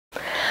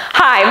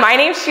Hi, my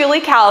name's Julie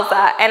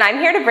Calza, and I'm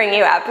here to bring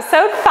you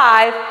episode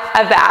 5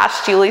 of the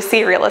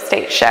AskJulieC Real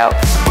Estate Show.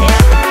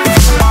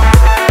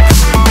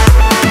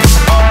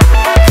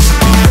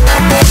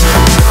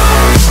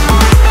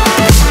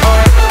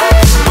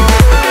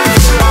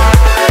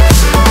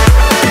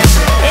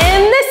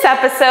 In this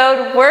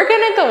episode, we're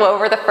going to go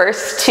over the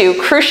first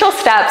 2 crucial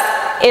steps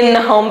in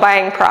the home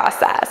buying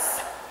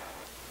process.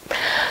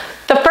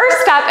 The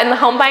first step in the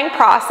home buying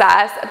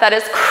process that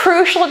is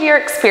crucial to your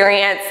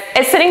experience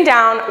is sitting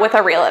down with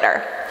a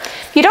realtor.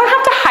 You don't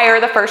have to hire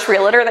the first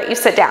realtor that you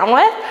sit down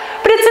with,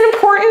 but it's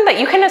important that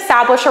you can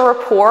establish a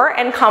rapport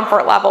and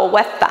comfort level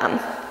with them.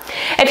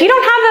 If you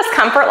don't have this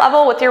comfort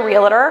level with your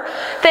realtor,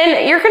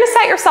 then you're going to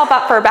set yourself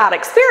up for a bad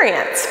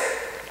experience.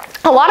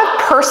 A lot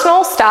of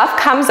personal stuff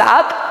comes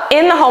up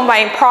in the home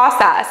buying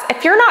process.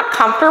 If you're not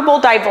comfortable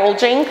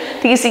divulging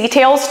these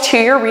details to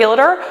your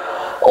realtor,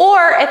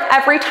 or if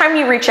every time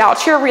you reach out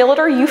to your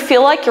realtor you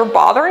feel like you're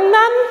bothering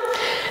them,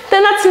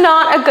 then that's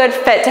not a good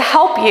fit to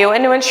help you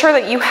and to ensure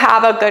that you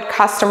have a good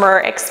customer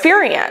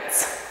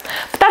experience.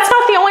 But that's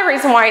not the only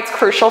reason why it's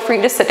crucial for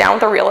you to sit down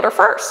with a realtor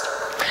first.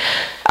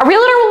 A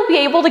realtor will be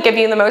able to give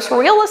you the most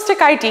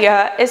realistic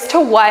idea as to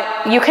what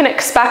you can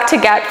expect to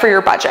get for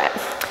your budget.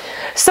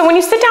 So when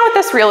you sit down with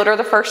this realtor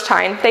the first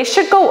time, they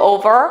should go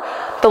over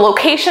the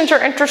locations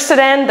you're interested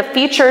in, the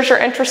features you're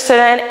interested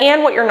in,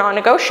 and what your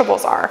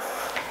non-negotiables are.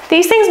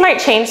 These things might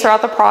change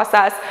throughout the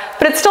process,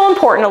 but it's still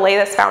important to lay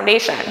this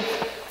foundation.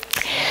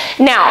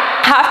 Now,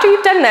 after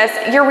you've done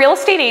this, your real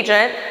estate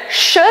agent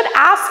should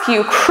ask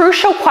you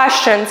crucial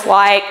questions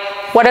like,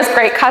 what does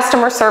great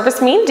customer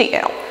service mean to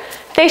you?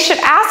 They should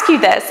ask you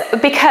this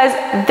because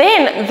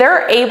then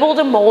they're able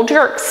to mold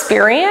your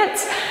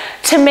experience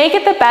to make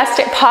it the best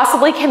it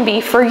possibly can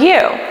be for you.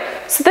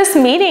 So this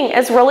meeting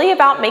is really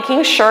about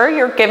making sure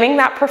you're giving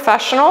that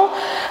professional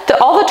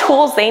all the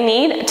tools they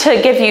need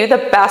to give you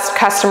the best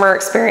customer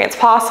experience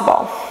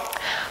possible.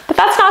 But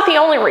that's not the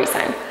only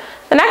reason.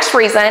 The next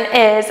reason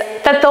is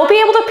that they'll be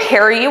able to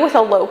pair you with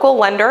a local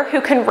lender who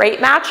can rate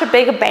match a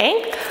big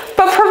bank,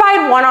 but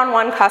provide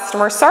one-on-one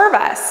customer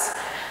service.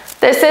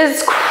 This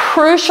is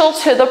crucial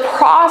to the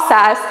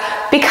process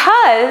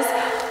because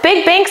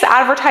big banks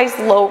advertise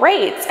low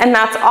rates, and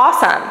that's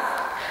awesome.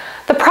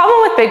 The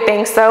problem with big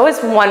banks though is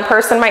one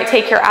person might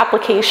take your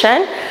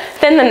application,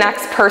 then the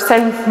next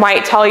person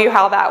might tell you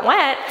how that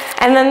went,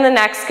 and then the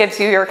next gives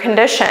you your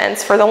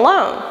conditions for the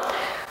loan.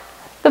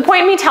 The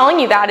point of me telling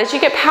you that is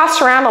you get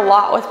passed around a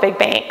lot with big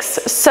banks.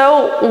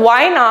 So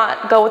why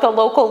not go with a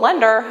local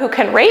lender who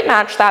can rate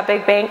match that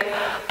big bank,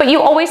 but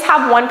you always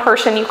have one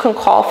person you can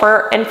call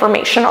for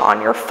information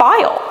on your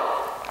file.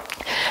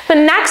 The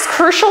next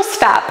crucial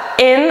step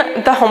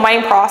in the home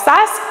buying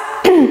process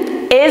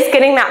is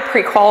getting that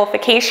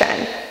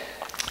pre-qualification.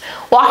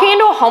 Walking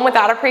into a home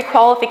without a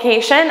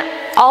pre-qualification,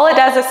 all it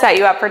does is set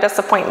you up for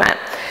disappointment.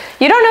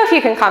 You don't know if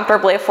you can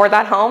comfortably afford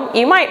that home.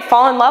 You might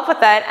fall in love with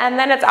it and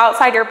then it's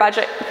outside your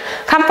budget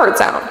comfort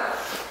zone.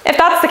 If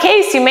that's the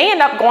case, you may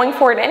end up going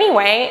for it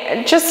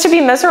anyway, just to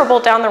be miserable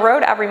down the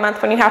road every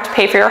month when you have to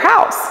pay for your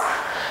house.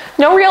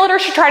 No realtor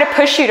should try to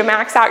push you to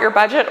max out your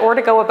budget or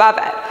to go above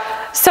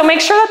it. So make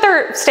sure that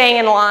they're staying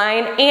in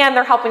line and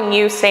they're helping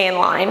you stay in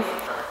line.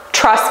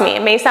 Trust me,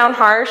 it may sound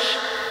harsh,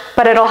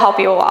 but it'll help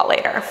you a lot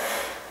later.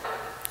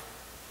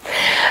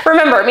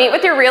 Remember, meet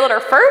with your realtor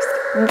first,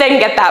 then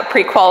get that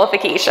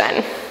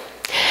pre-qualification.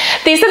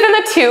 These have been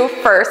the 2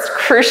 first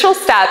crucial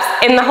steps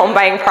in the home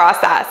buying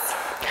process.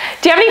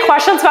 Do you have any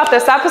questions about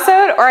this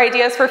episode or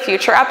ideas for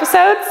future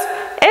episodes?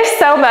 If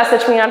so,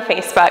 message me on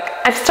Facebook.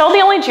 I'm still the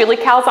only Julie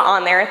Calza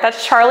on there.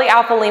 That's Charlie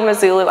Alpha Lima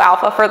Zulu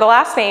Alpha for the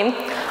last name.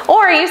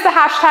 Or use the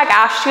hashtag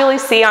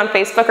AskJulieC on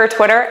Facebook or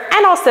Twitter,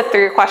 and I'll sift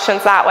through your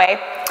questions that way.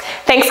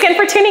 Thanks again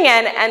for tuning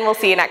in, and we'll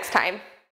see you next time.